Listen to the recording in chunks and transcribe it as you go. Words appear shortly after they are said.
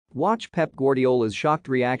Watch Pep Guardiola's shocked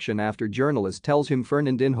reaction after journalist tells him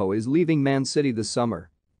Fernandinho is leaving Man City this summer.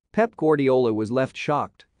 Pep Guardiola was left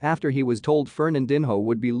shocked after he was told Fernandinho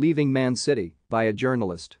would be leaving Man City by a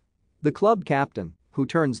journalist. The club captain, who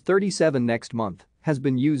turns 37 next month, has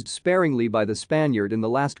been used sparingly by the Spaniard in the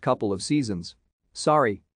last couple of seasons.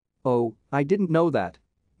 "Sorry. Oh, I didn't know that."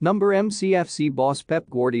 MCFC boss Pep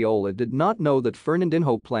Guardiola did not know that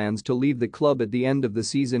Fernandinho plans to leave the club at the end of the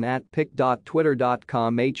season at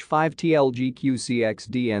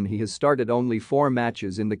pic.twitter.com/H5TLGQCXDN. He has started only 4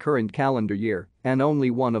 matches in the current calendar year, and only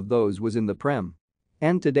one of those was in the Prem.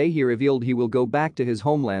 And today he revealed he will go back to his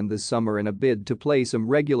homeland this summer in a bid to play some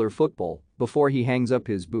regular football before he hangs up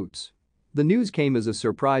his boots. The news came as a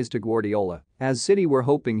surprise to Guardiola, as City were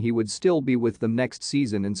hoping he would still be with them next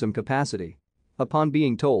season in some capacity. Upon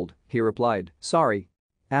being told, he replied, "Sorry."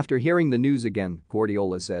 After hearing the news again,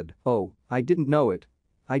 Guardiola said, "Oh, I didn't know it.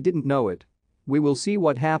 I didn't know it. We will see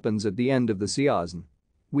what happens at the end of the season.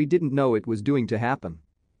 We didn't know it was going to happen.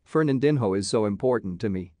 Fernandinho is so important to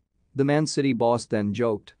me." The Man City boss then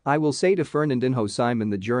joked, "I will say to Fernandinho, Simon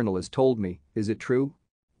the journalist told me, is it true?"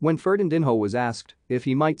 When Fernandinho was asked if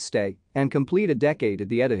he might stay and complete a decade at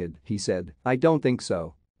the Etihad, he said, "I don't think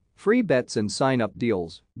so. Free bets and sign-up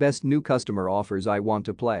deals, best new customer offers. I want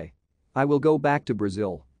to play. I will go back to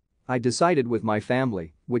Brazil. I decided with my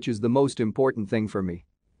family, which is the most important thing for me."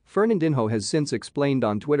 Fernandinho has since explained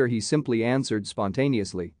on Twitter he simply answered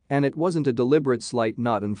spontaneously, and it wasn't a deliberate slight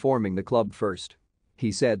not informing the club first.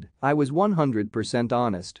 He said, "I was 100%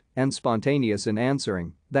 honest and spontaneous in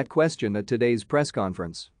answering that question at today's press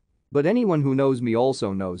conference. But anyone who knows me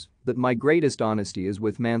also knows that my greatest honesty is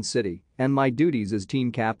with Man City and my duties as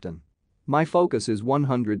team captain. My focus is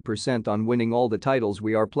 100% on winning all the titles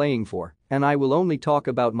we are playing for, and I will only talk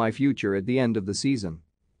about my future at the end of the season.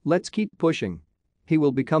 Let's keep pushing." He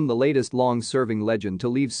will become the latest long-serving legend to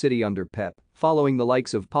leave City under Pep, following the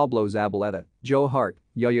likes of Pablo Zabaleta, Joe Hart,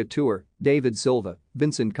 Yaya Toure, David Silva,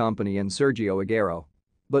 Vincent Kompany and Sergio Aguero.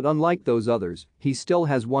 But unlike those others, he still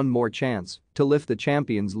has one more chance to lift the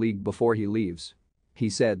Champions League before he leaves. He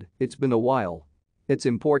said, "It's been a while. It's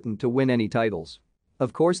important to win any titles.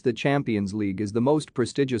 Of course the Champions League is the most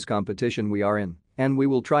prestigious competition we are in, and we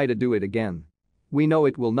will try to do it again. We know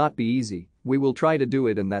it will not be easy, we will try to do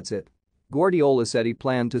it and that's it." Guardiola said he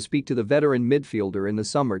planned to speak to the veteran midfielder in the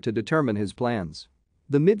summer to determine his plans.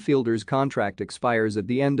 The midfielder's contract expires at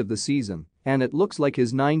the end of the season, and it looks like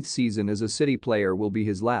his 9th season as a City player will be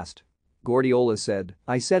his last. Guardiola said,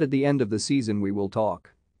 "I said at the end of the season we will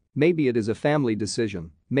talk. Maybe it is a family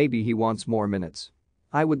decision, maybe he wants more minutes.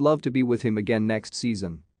 I would love to be with him again next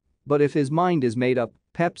season. But if his mind is made up,"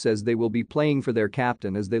 Pep says they will be playing for their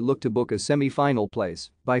captain as they look to book a semi-final place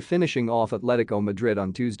by finishing off Atletico Madrid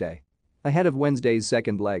on Tuesday. Ahead of Wednesday's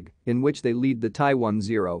second leg, in which they lead the tie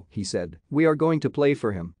 1-0, he said, "We are going to play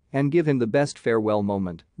for him and give him the best farewell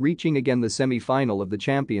moment, reaching again the semi-final of the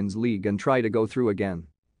Champions League and try to go through again.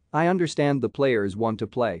 I understand the players want to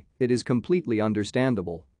play, it is completely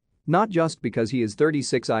understandable. Not just because he is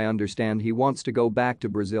 36, I understand he wants to go back to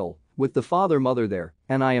Brazil with the father-mother there,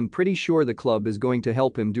 and I am pretty sure the club is going to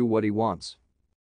help him do what he wants."